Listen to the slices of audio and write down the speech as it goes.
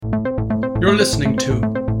You're listening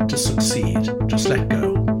to Succeed, Just Let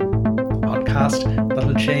Go, a podcast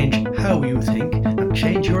that'll change how you think and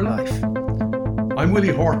change your life. I'm Willie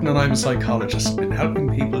Horton and I'm a psychologist, been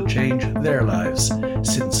helping people change their lives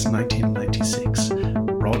since 1996.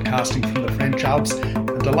 Broadcasting from the French Alps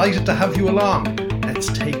and delighted to have you along. Let's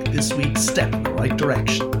take this week's step in the right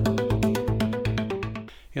direction.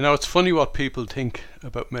 You know, it's funny what people think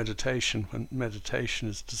about meditation when meditation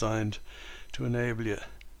is designed to enable you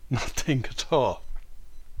not think at all.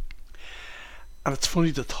 And it's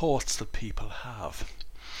funny the thoughts that people have.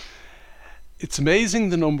 It's amazing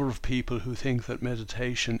the number of people who think that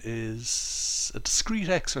meditation is a discrete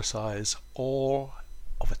exercise all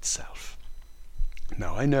of itself.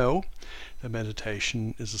 Now, I know that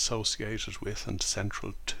meditation is associated with and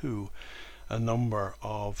central to a number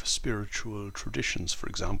of spiritual traditions, for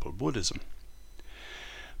example, Buddhism.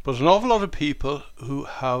 But an awful lot of people who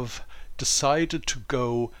have decided to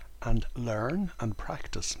go and learn and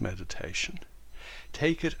practice meditation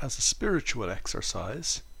take it as a spiritual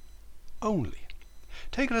exercise only.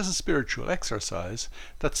 Take it as a spiritual exercise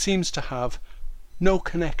that seems to have no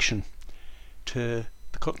connection to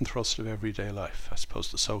the cut and thrust of everyday life. I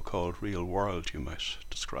suppose the so-called real world, you might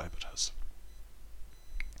describe it as.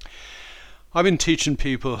 I've been teaching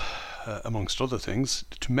people, amongst other things,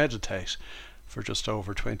 to meditate for just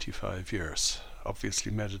over 25 years.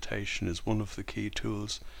 Obviously, meditation is one of the key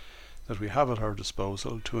tools that we have at our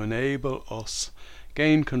disposal to enable us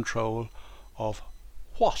gain control of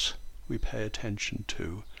what we pay attention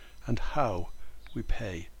to and how we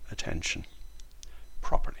pay attention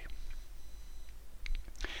properly.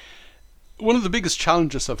 One of the biggest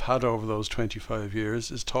challenges I've had over those 25 years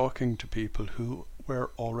is talking to people who were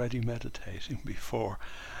already meditating before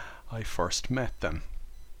I first met them.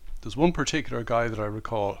 There's one particular guy that I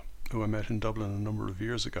recall who I met in Dublin a number of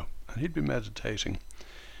years ago, and he'd been meditating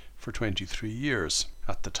for 23 years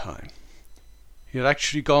at the time. He had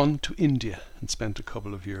actually gone to India and spent a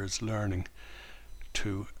couple of years learning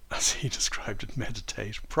to, as he described it,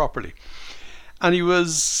 meditate properly. And he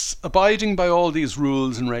was abiding by all these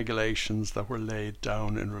rules and regulations that were laid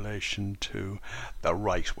down in relation to the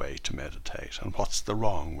right way to meditate and what's the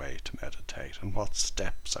wrong way to meditate and what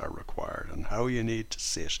steps are required and how you need to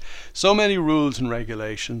sit. So many rules and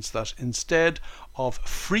regulations that instead of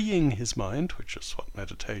freeing his mind, which is what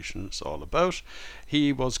meditation is all about,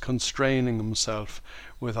 he was constraining himself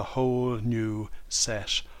with a whole new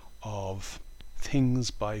set of things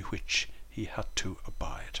by which he had to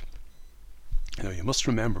abide. Now, you must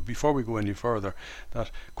remember, before we go any further, that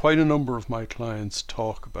quite a number of my clients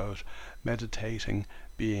talk about meditating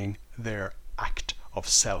being their act of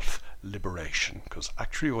self-liberation, because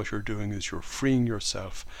actually what you're doing is you're freeing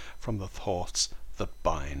yourself from the thoughts that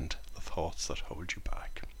bind, the thoughts that hold you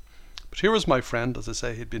back. But here was my friend, as I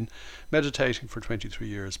say, he'd been meditating for 23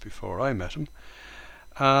 years before I met him,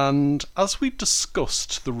 and as we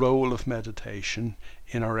discussed the role of meditation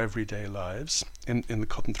in our everyday lives, in the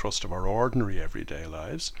cut and thrust of our ordinary everyday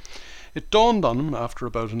lives, it dawned on him after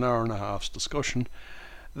about an hour and a half's discussion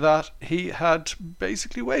that he had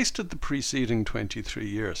basically wasted the preceding 23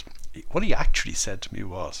 years. What he actually said to me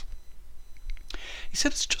was, he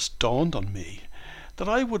said, it's just dawned on me that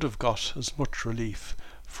I would have got as much relief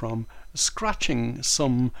from scratching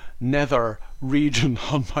some nether region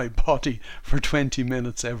on my body for 20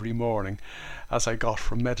 minutes every morning as I got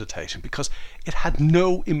from meditating, because it had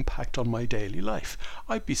no impact on my daily life.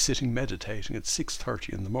 I'd be sitting meditating at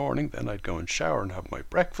 6:30 in the morning, then I'd go and shower and have my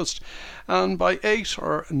breakfast, and by 8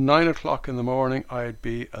 or 9 o'clock in the morning I'd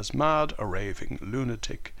be as mad a raving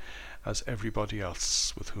lunatic as everybody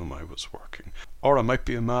else with whom I was working. Or I might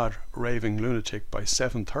be a mad raving lunatic by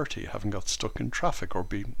 7:30, having got stuck in traffic or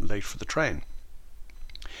be late for the train.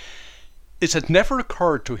 It had never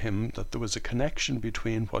occurred to him that there was a connection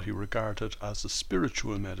between what he regarded as a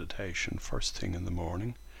spiritual meditation first thing in the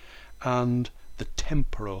morning and the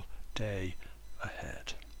temporal day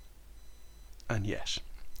ahead. And yet,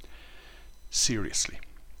 seriously,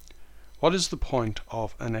 what is the point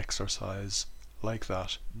of an exercise like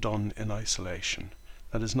that done in isolation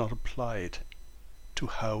that is not applied to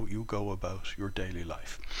how you go about your daily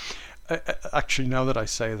life? Actually, now that I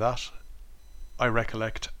say that, I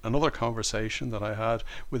recollect another conversation that I had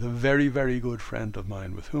with a very, very good friend of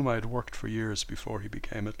mine with whom I had worked for years before he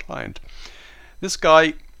became a client. This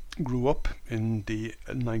guy grew up in the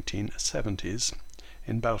 1970s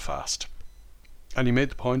in Belfast, and he made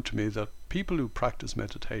the point to me that people who practice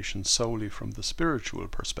meditation solely from the spiritual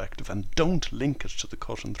perspective and don't link it to the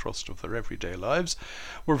cut and thrust of their everyday lives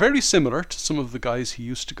were very similar to some of the guys he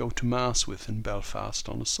used to go to Mass with in Belfast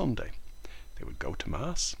on a Sunday. They would go to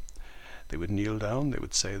Mass, They would kneel down, they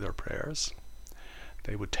would say their prayers,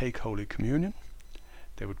 they would take Holy Communion,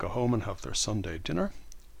 they would go home and have their Sunday dinner,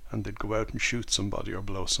 and they'd go out and shoot somebody or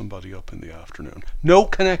blow somebody up in the afternoon. No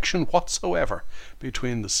connection whatsoever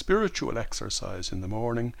between the spiritual exercise in the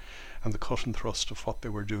morning and the cut and thrust of what they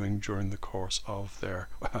were doing during the course of their,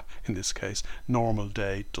 in this case, normal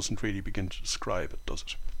day. Doesn't really begin to describe it, does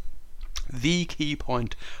it? The key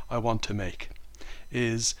point I want to make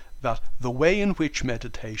is that the way in which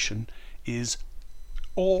meditation is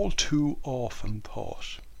all too often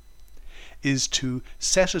taught is to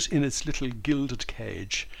set it in its little gilded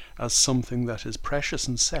cage as something that is precious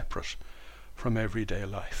and separate from everyday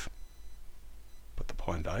life. But the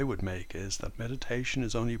point I would make is that meditation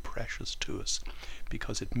is only precious to us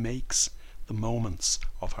because it makes the moments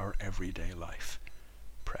of our everyday life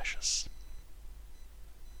precious.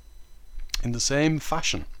 In the same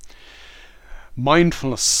fashion,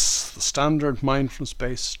 mindfulness, the standard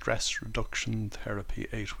mindfulness-based stress reduction therapy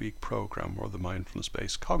 8-week program, or the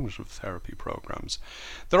mindfulness-based cognitive therapy programs,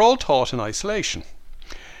 they're all taught in isolation.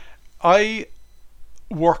 I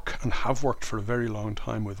work and have worked for a very long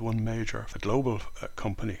time with one major, a global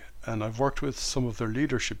company, and I've worked with some of their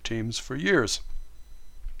leadership teams for years.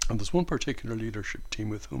 And there's one particular leadership team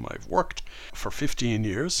with whom I've worked for 15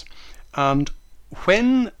 years, and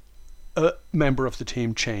when a member of the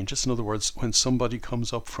team changes, in other words, when somebody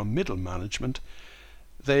comes up from middle management,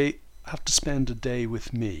 they have to spend a day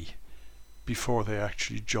with me before they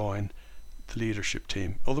actually join the leadership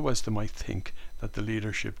team. Otherwise they might think that the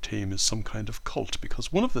leadership team is some kind of cult,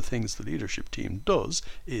 because one of the things the leadership team does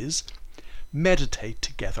is meditate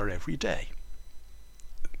together every day.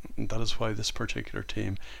 And that is why this particular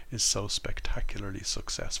team is so spectacularly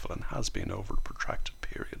successful and has been over a protracted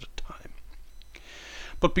period of time.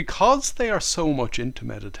 But because they are so much into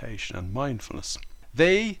meditation and mindfulness,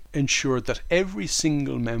 they ensured that every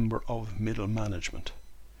single member of middle management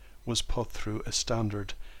was put through a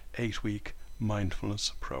standard 8-week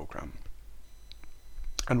mindfulness program.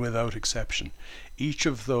 And without exception, each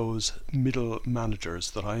of those middle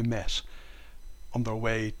managers that I met on their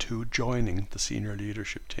way to joining the senior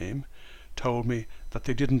leadership team told me that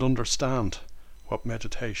they didn't understand what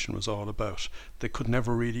meditation was all about. They could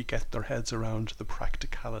never really get their heads around the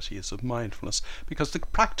practicalities of mindfulness, because the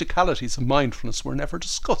practicalities of mindfulness were never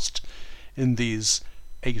discussed in these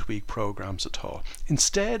 8-week programs at all.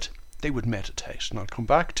 Instead, they would meditate, and I'll come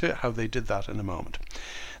back to how they did that in a moment.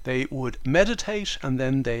 They would meditate, and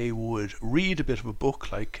then they would read a bit of a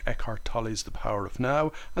book like Eckhart Tolle's The Power of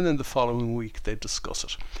Now, and then the following week they'd discuss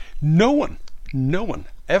it. No one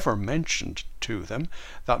ever mentioned to them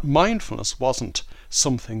that mindfulness wasn't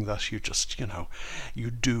something that you just, you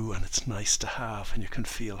do and it's nice to have and you can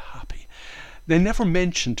feel happy. They never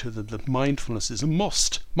mentioned to them that mindfulness is a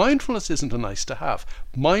must. Mindfulness isn't a nice to have.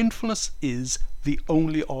 Mindfulness is the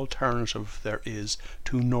only alternative there is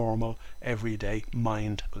to normal, everyday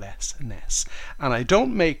mindlessness. And I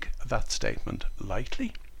don't make that statement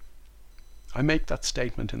lightly. I make that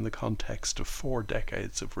statement in the context of 4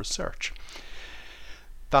 decades of research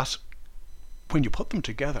that, when you put them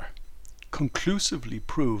together, conclusively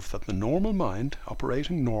prove that the normal mind,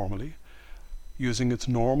 operating normally, using its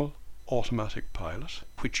normal automatic pilot,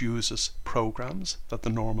 which uses programs that the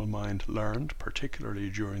normal mind learned, particularly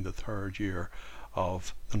during the 3rd year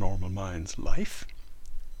of the normal mind's life,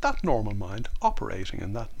 that normal mind operating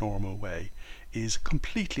in that normal way is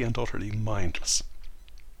completely and utterly mindless.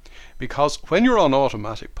 Because when you're on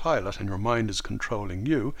automatic pilot and your mind is controlling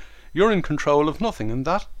you, you're in control of nothing, and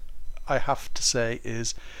that, I have to say,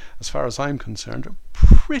 is, as far as I'm concerned, a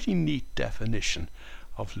pretty neat definition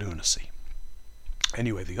of lunacy.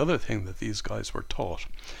 Anyway, the other thing that these guys were taught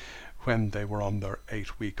when they were on their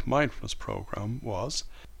 8-week mindfulness program was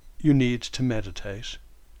you need to meditate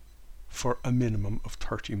for a minimum of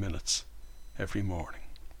 30 minutes every morning,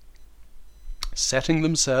 setting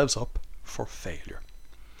themselves up for failure.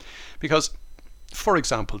 Because, for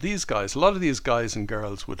example, a lot of these guys and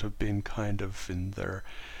girls would have been kind of in their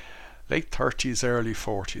late 30s, early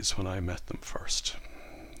 40s when I met them first.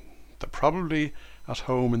 They're probably at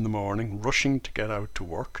home in the morning, rushing to get out to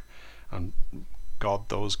work, and God,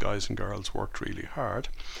 those guys and girls worked really hard,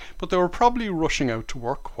 but they were probably rushing out to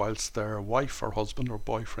work whilst their wife or husband or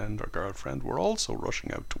boyfriend or girlfriend were also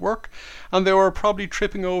rushing out to work, and they were probably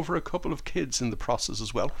tripping over a couple of kids in the process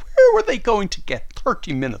as well. Where were they going to get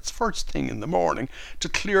 30 minutes first thing in the morning to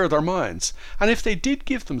clear their minds? And if they did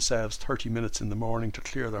give themselves 30 minutes in the morning to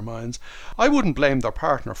clear their minds, I wouldn't blame their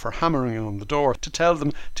partner for hammering on the door to tell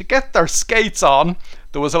them to get their skates on.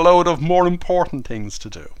 There was a load of more important things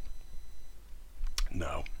to do.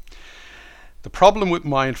 No. The problem with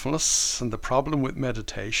mindfulness and the problem with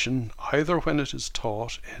meditation, either when it is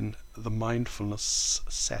taught in the mindfulness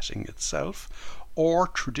setting itself or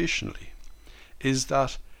traditionally, is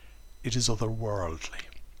that it is otherworldly.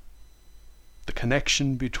 The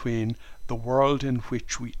connection between the world in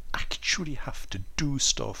which we actually have to do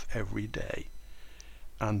stuff every day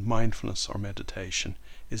and mindfulness or meditation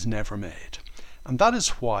is never made. And that is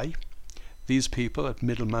why these people at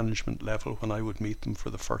middle management level, when I would meet them for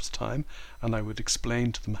the first time and I would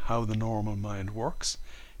explain to them how the normal mind works,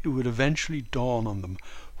 it would eventually dawn on them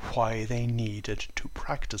why they needed to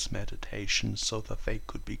practice meditation so that they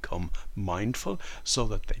could become mindful, so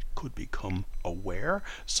that they could become aware,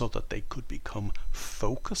 so that they could become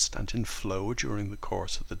focused and in flow during the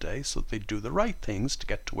course of the day, so that they do the right things to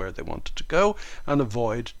get to where they wanted to go and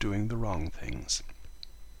avoid doing the wrong things.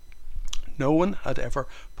 No one had ever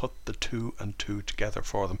put the two and two together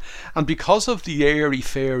for them. And because of the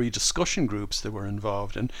airy-fairy discussion groups they were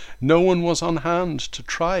involved in, no one was on hand to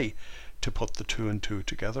try to put the two and two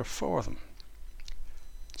together for them.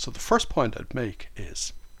 So the first point I'd make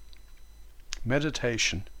is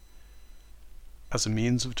meditation as a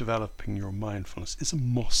means of developing your mindfulness is a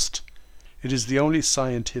must. It is the only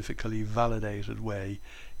scientifically validated way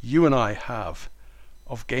you and I have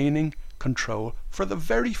of gaining control for the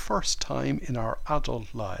very first time in our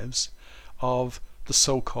adult lives of the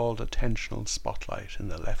so-called attentional spotlight in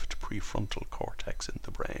the left prefrontal cortex in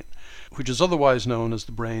the brain, which is otherwise known as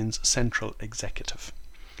the brain's central executive,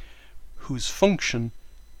 whose function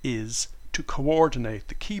is to coordinate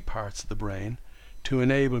the key parts of the brain to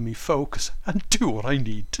enable me focus and do what I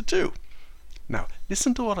need to do. Now,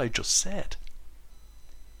 listen to what I just said.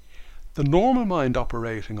 The normal mind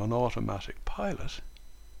operating on automatic pilot,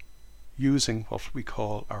 using what we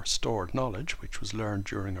call our stored knowledge, which was learned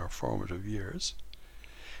during our formative years,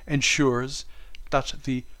 ensures that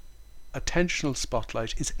the attentional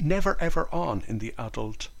spotlight is never ever on in the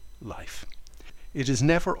adult life. It is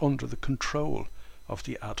never under the control of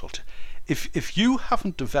the adult. If you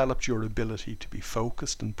haven't developed your ability to be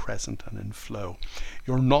focused and present and in flow,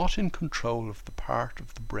 you're not in control of the part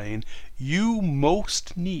of the brain you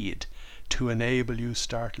most need to enable you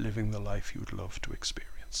start living the life you'd love to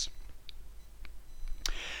experience.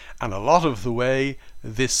 And a lot of the way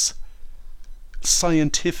this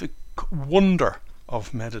scientific wonder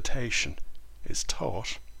of meditation is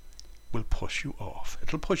taught will push you off.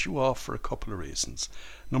 It'll push you off for a couple of reasons.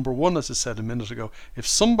 Number one, as I said a minute ago, if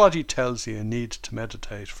somebody tells you you need to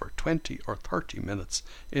meditate for 20 or 30 minutes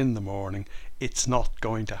in the morning, it's not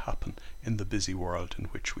going to happen in the busy world in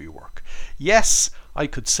which we work. Yes, I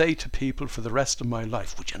could say to people for the rest of my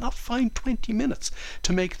life, would you not find 20 minutes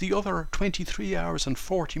to make the other 23 hours and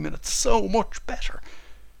 40 minutes so much better?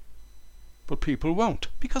 But people won't,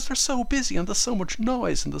 because they're so busy and there's so much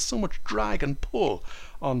noise and there's so much drag and pull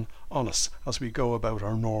on us as we go about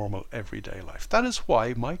our normal everyday life. That is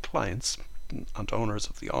why my clients and owners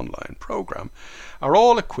of the online program are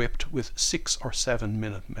all equipped with 6 or 7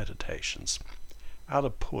 minute meditations. At a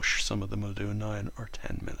push, some of them will do 9 or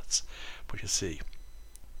 10 minutes. But you see,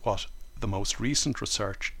 what the most recent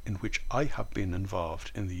research in which I have been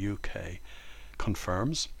involved in the UK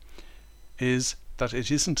confirms is that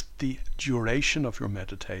it isn't the duration of your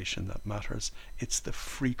meditation that matters, it's the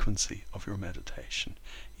frequency of your meditation.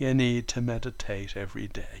 You need to meditate every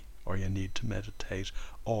day, or you need to meditate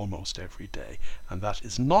almost every day. And that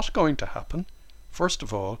is not going to happen, first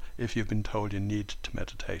of all, if you've been told you need to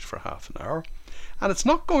meditate for half an hour. And it's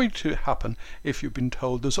not going to happen if you've been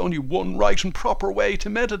told there's only one right and proper way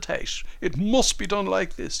to meditate. It must be done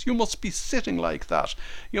like this. You must be sitting like that.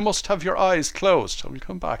 You must have your eyes closed. We'll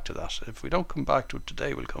come back to that. If we don't come back to it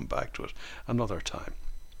today, we'll come back to it another time.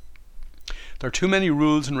 There are too many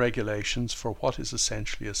rules and regulations for what is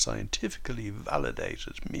essentially a scientifically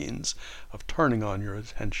validated means of turning on your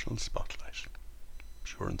attentional spotlight.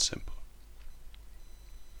 Pure and simple.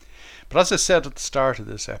 But as I said at the start of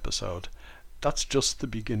this episode, that's just the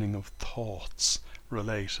beginning of thoughts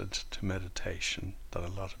related to meditation that a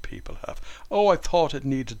lot of people have. Oh, I thought it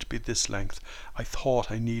needed to be this length. I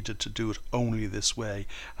thought I needed to do it only this way,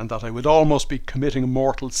 and that I would almost be committing a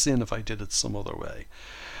mortal sin if I did it some other way.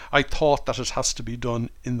 I thought that it has to be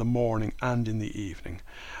done in the morning and in the evening.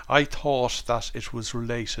 I thought that it was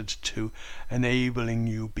related to enabling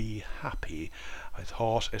you be happy. I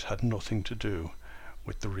thought it had nothing to do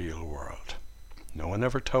with the real world. No one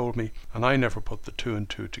ever told me, and I never put the two and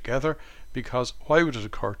two together, because why would it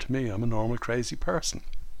occur to me? I'm a normal crazy person.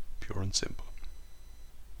 Pure and simple.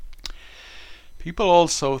 People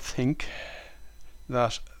also think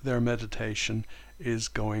that their meditation is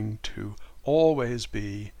going to always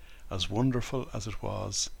be as wonderful as it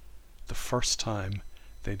was the first time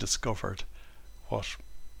they discovered what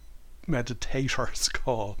meditators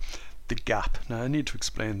call the gap. Now I need to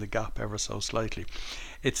explain the gap ever so slightly.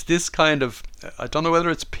 It's this kind of, I don't know whether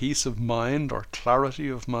it's peace of mind or clarity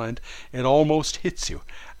of mind, it almost hits you,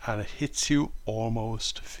 and it hits you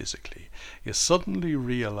almost physically. You suddenly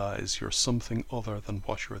realize you're something other than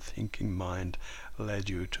what your thinking mind led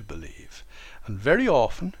you to believe. And very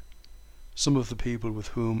often, some of the people with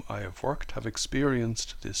whom I have worked have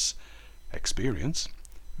experienced this experience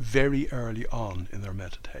very early on in their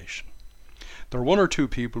meditation. There are one or two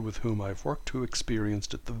people with whom I've worked who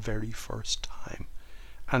experienced it the very first time.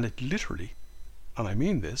 And it literally, and I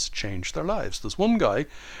mean this, changed their lives. There's one guy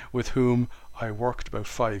with whom I worked about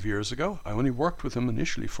 5 years ago. I only worked with him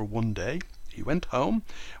initially for one day. He went home,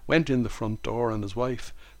 went in the front door, and his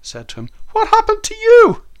wife said to him, "What happened to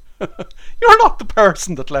you? You're not the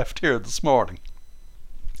person that left here this morning."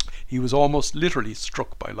 He was almost literally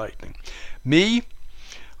struck by lightning. Me,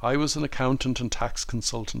 I was an accountant and tax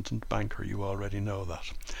consultant and banker, you already know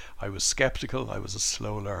that. I was skeptical, I was a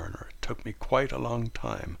slow learner. It took me quite a long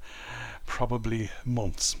time, probably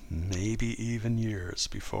months, maybe even years,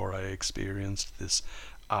 before I experienced this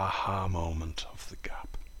aha moment of the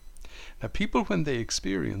gap. Now, people, when they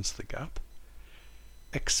experience the gap,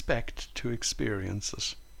 expect to experience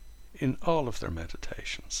it in all of their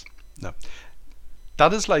meditations. Now,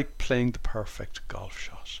 that is like playing the perfect golf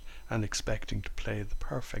shot and expecting to play the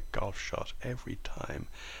perfect golf shot every time.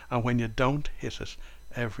 And when you don't hit it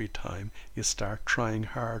every time, you start trying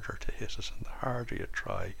harder to hit it. And the harder you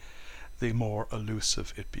try, the more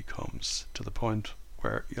elusive it becomes, to the point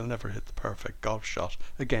where you'll never hit the perfect golf shot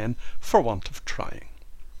again for want of trying.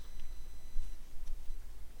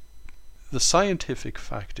 The scientific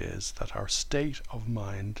fact is that our state of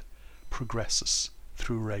mind progresses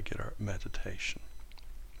through regular meditation.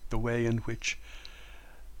 The way in which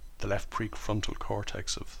the left prefrontal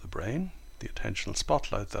cortex of the brain, the attentional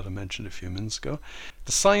spotlight that I mentioned a few minutes ago,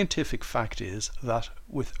 the scientific fact is that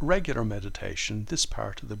with regular meditation, this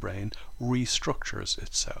part of the brain restructures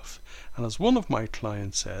itself. And as one of my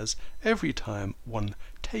clients says, every time one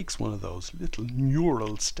takes one of those little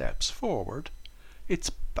neural steps forward,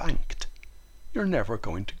 it's banked. You're never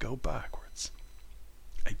going to go backwards.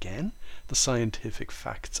 Again, the scientific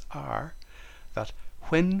facts are that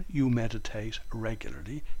when you meditate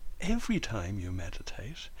regularly, every time you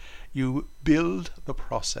meditate, you build the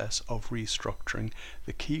process of restructuring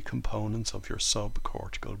the key components of your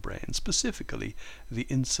subcortical brain, specifically the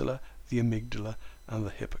insula, the amygdala, and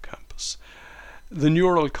the hippocampus. The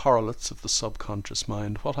neural correlates of the subconscious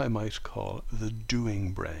mind, what I might call the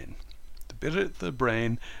doing brain. The bit of the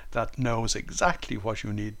brain that knows exactly what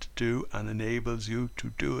you need to do and enables you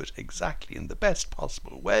to do it exactly in the best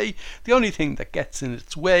possible way. The only thing that gets in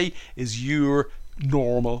its way is your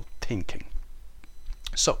normal thinking.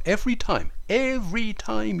 So every time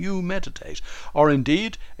you meditate, or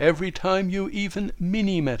indeed every time you even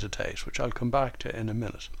mini meditate, which I'll come back to in a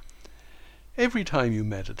minute, every time you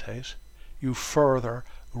meditate, you further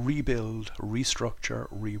rebuild, restructure,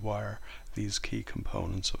 rewire these key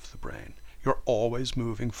components of the brain. You're always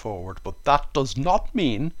moving forward, but that does not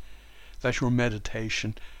mean that your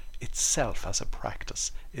meditation itself as a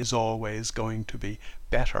practice is always going to be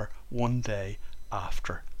better one day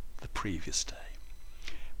after the previous day.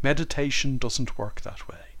 Meditation doesn't work that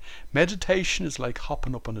way. Meditation is like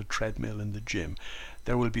hopping up on a treadmill in the gym.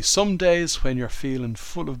 There will be some days when you're feeling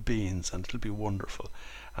full of beans and it'll be wonderful.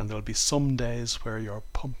 And there'll be some days where you're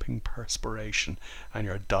pumping perspiration and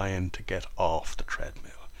you're dying to get off the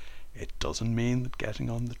treadmill. It doesn't mean that getting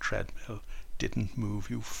on the treadmill didn't move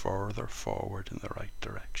you further forward in the right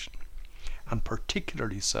direction. And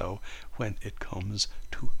particularly so when it comes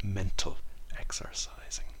to mental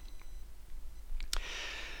exercising.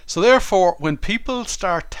 So therefore, when people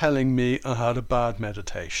start telling me I had a bad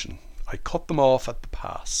meditation, I cut them off at the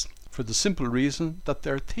pass, for the simple reason that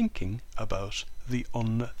they're thinking about the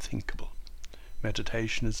unthinkable.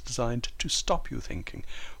 Meditation is designed to stop you thinking.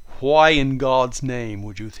 Why in God's name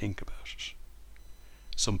would you think about it?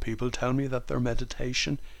 Some people tell me that their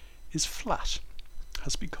meditation is flat,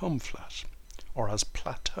 has become flat, or has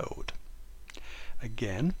plateaued.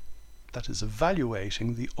 Again, that is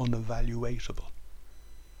evaluating the unevaluatable,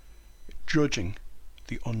 judging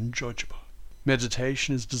the unjudgeable.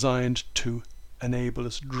 Meditation is designed to enable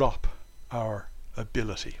us drop our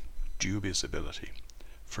ability, dubious ability,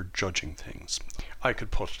 for judging things. I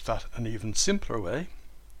could put that an even simpler way.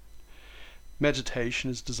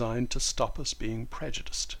 Meditation is designed to stop us being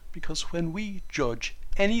prejudiced, because when we judge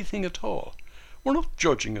anything at all, we're not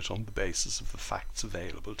judging it on the basis of the facts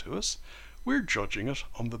available to us. We're judging it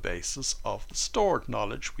on the basis of the stored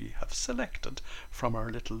knowledge we have selected from our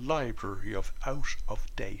little library of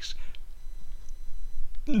out-of-date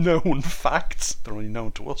known facts, they're only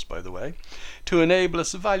known to us by the way, to enable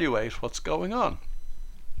us evaluate what's going on.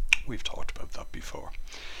 We've talked about that before.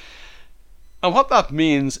 And what that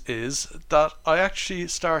means is that I actually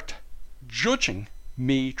start judging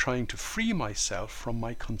me trying to free myself from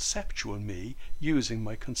my conceptual me using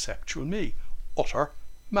my conceptual me. Utter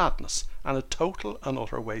madness and a total and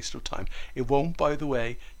utter waste of time. It won't, by the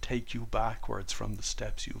way, take you backwards from the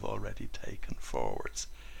steps you've already taken forwards.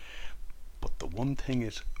 But the one thing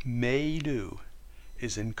it may do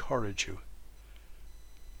is encourage you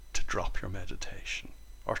to drop your meditation,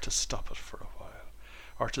 or to stop it for a while,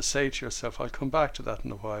 or to say to yourself, I'll come back to that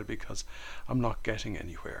in a while because I'm not getting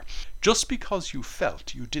anywhere. Just because you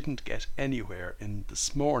felt you didn't get anywhere in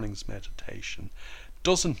this morning's meditation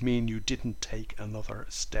doesn't mean you didn't take another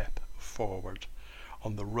step forward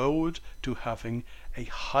on the road to having a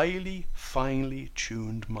highly finely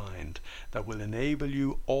tuned mind that will enable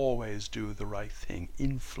you always do the right thing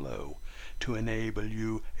in flow, to enable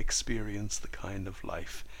you experience the kind of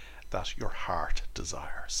life that your heart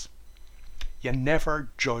desires. You never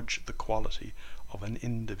judge the quality of an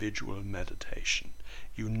individual meditation.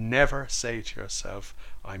 You never say to yourself,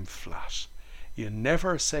 I'm flat. You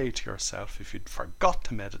never say to yourself, if you'd forgot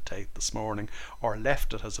to meditate this morning or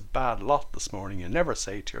left it as a bad lot this morning, you never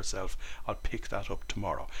say to yourself, I'll pick that up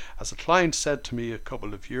tomorrow. As a client said to me a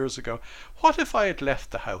couple of years ago, what if I had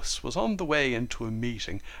left the house, was on the way into a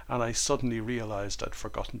meeting, and I suddenly realised I'd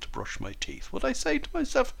forgotten to brush my teeth? Would I say to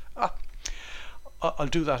myself, I'll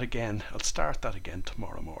do that again, I'll start that again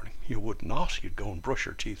tomorrow morning? You would not. You'd go and brush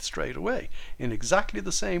your teeth straight away. In exactly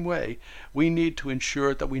the same way, we need to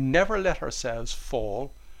ensure that we never let ourselves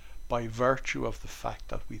fall by virtue of the fact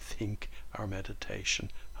that we think our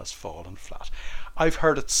meditation has fallen flat. I've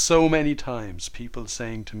heard it so many times, people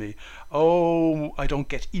saying to me, oh, I don't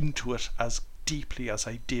get into it as deeply as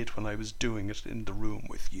I did when I was doing it in the room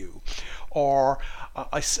with you, or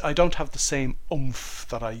I don't have the same oomph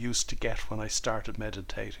that I used to get when I started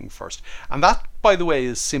meditating first. And that, by the way,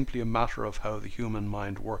 is simply a matter of how the human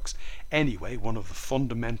mind works anyway. One of the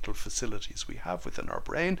fundamental facilities we have within our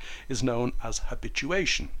brain is known as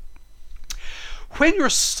habituation. When you're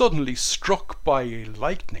suddenly struck by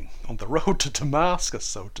lightning on the road to Damascus,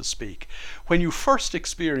 so to speak, when you first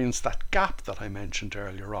experience that gap that I mentioned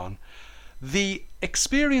earlier on, the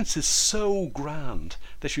experience is so grand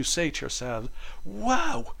that you say to yourself,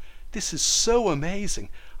 wow, this is so amazing.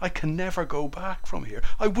 I can never go back from here.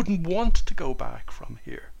 I wouldn't want to go back from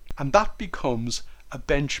here. And that becomes a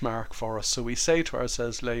benchmark for us. So we say to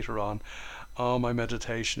ourselves later on, oh, my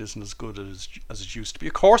meditation isn't as good as it used to be.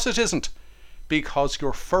 Of course it isn't. Because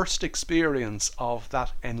your first experience of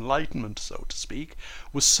that enlightenment, so to speak,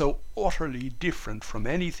 was so utterly different from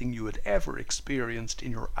anything you had ever experienced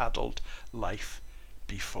in your adult life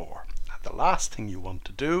before. And the last thing you want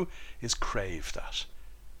to do is crave that.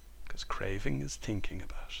 Because craving is thinking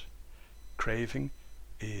about. Craving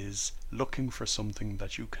is looking for something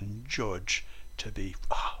that you can judge to be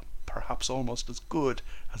perhaps almost as good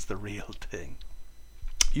as the real thing.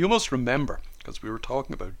 You must remember, because we were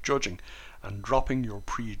talking about judging and dropping your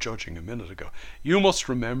prejudging a minute ago, you must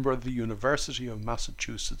remember the University of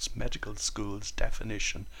Massachusetts Medical School's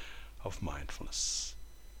definition of mindfulness.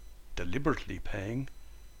 Deliberately paying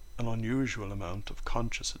an unusual amount of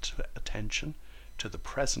conscious attention to the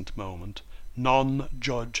present moment,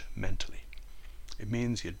 non-judgmentally. It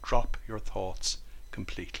means you drop your thoughts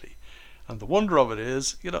completely. And the wonder of it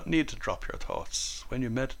is, you don't need to drop your thoughts. When you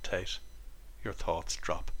meditate, your thoughts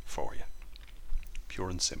drop for you. Pure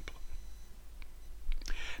and simple.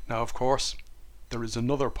 Now, of course, there is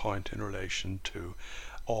another point in relation to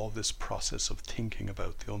all this process of thinking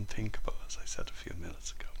about the unthinkable, as I said a few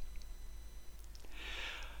minutes ago.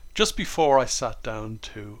 Just before I sat down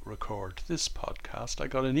to record this podcast, I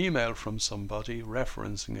got an email from somebody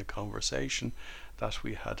referencing a conversation that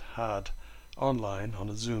we had had online on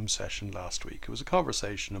a Zoom session last week. It was a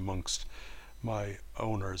conversation amongst my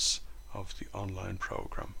owners of the online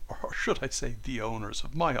program, or should I say the owners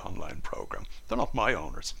of my online program. They're not my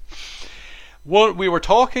owners. We were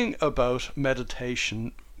talking about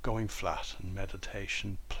meditation going flat and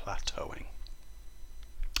meditation plateauing.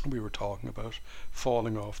 We were talking about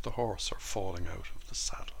falling off the horse or falling out of the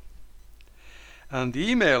saddle. And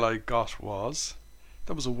the email I got was,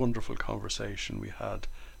 that was a wonderful conversation we had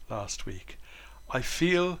last week. I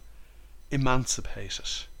feel emancipated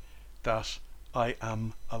that I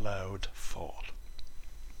am allowed fall.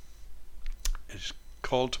 It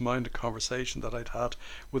called to mind a conversation that I'd had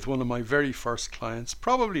with one of my very first clients,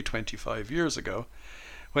 probably 25 years ago,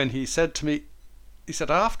 when he said to me, he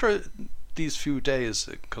said, after these few days,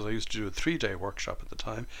 because I used to do a 3-day workshop at the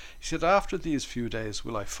time, he said, after these few days,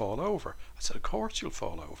 will I fall over? I said, of course you'll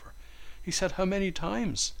fall over. He said, how many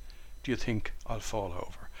times do you think I'll fall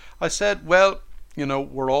over? I said, well,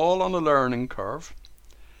 we're all on a learning curve.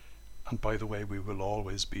 And by the way, we will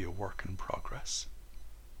always be a work in progress.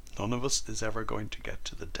 None of us is ever going to get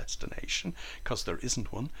to the destination, because there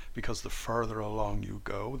isn't one, because the further along you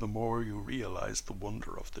go, the more you realize the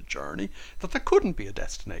wonder of the journey, that there couldn't be a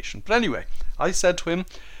destination. But anyway, I said to him,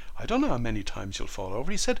 I don't know how many times you'll fall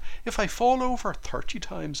over. He said, if I fall over 30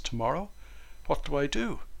 times tomorrow, what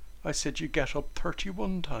do? I said, you get up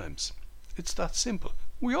 31 times. It's that simple.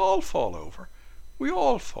 We all fall over. We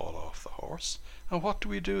all fall off the horse. And what do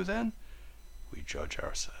we do then? We judge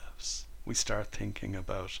ourselves. We start thinking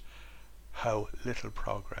about how little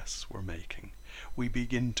progress we're making. We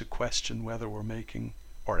begin to question whether we're making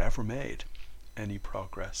or ever made any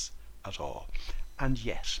progress at all. And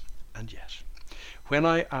yet, when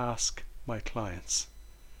I ask my clients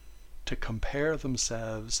to compare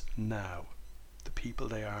themselves now, the people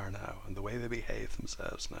they are now, and the way they behave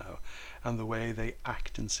themselves now, and the way they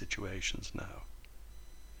act in situations now,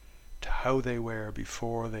 to how they were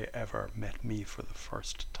before they ever met me for the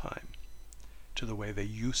first time, to the way they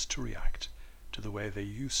used to react, to the way they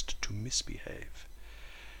used to misbehave,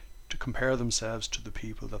 to compare themselves to the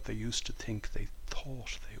people that they used to think they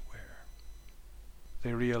thought they were,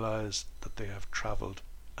 they realize that they have travelled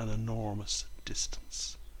an enormous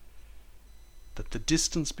distance, that the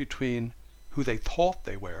distance between who they thought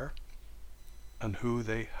they were and who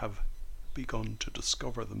they have begun to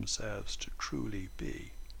discover themselves to truly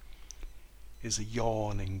be is a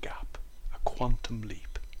yawning gap, a quantum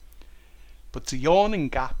leap. But it's a yawning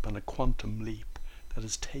gap and a quantum leap that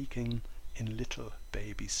is taken in little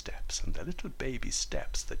baby steps, and the little baby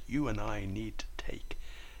steps that you and I need to take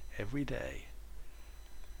every day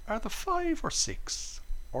are the 5 or 6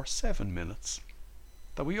 or 7 minutes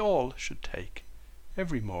that we all should take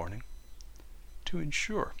every morning to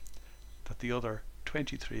ensure that the other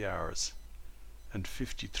 23 hours and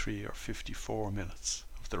 53 or 54 minutes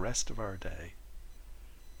of the rest of our day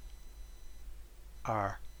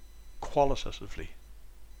are qualitatively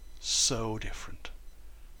so different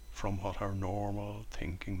from what our normal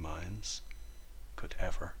thinking minds could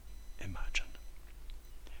ever imagine.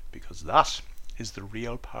 Because that is the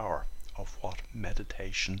real power of what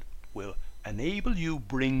meditation will enable you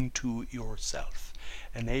bring to yourself,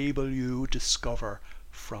 enable you discover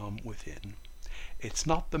from within. It's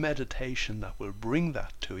not the meditation that will bring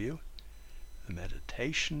that to you. The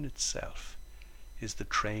meditation itself is the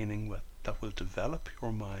training that will develop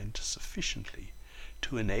your mind sufficiently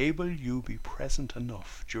to enable you be present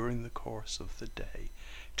enough during the course of the day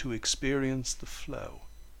to experience the flow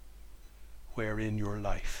wherein your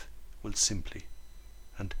life will simply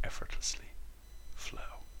and effortlessly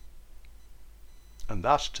flow. And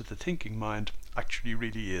that, to the thinking mind, actually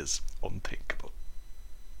really is unthinkable.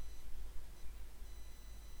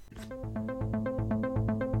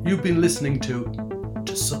 You've been listening to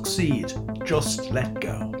Succeed, Just Let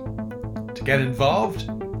Go. To get involved,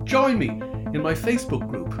 join me in my Facebook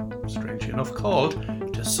group, strangely enough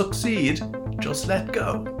called To Succeed, Just Let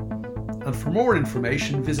Go. And for more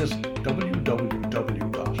information, visit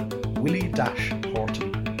www.willie-horton.com.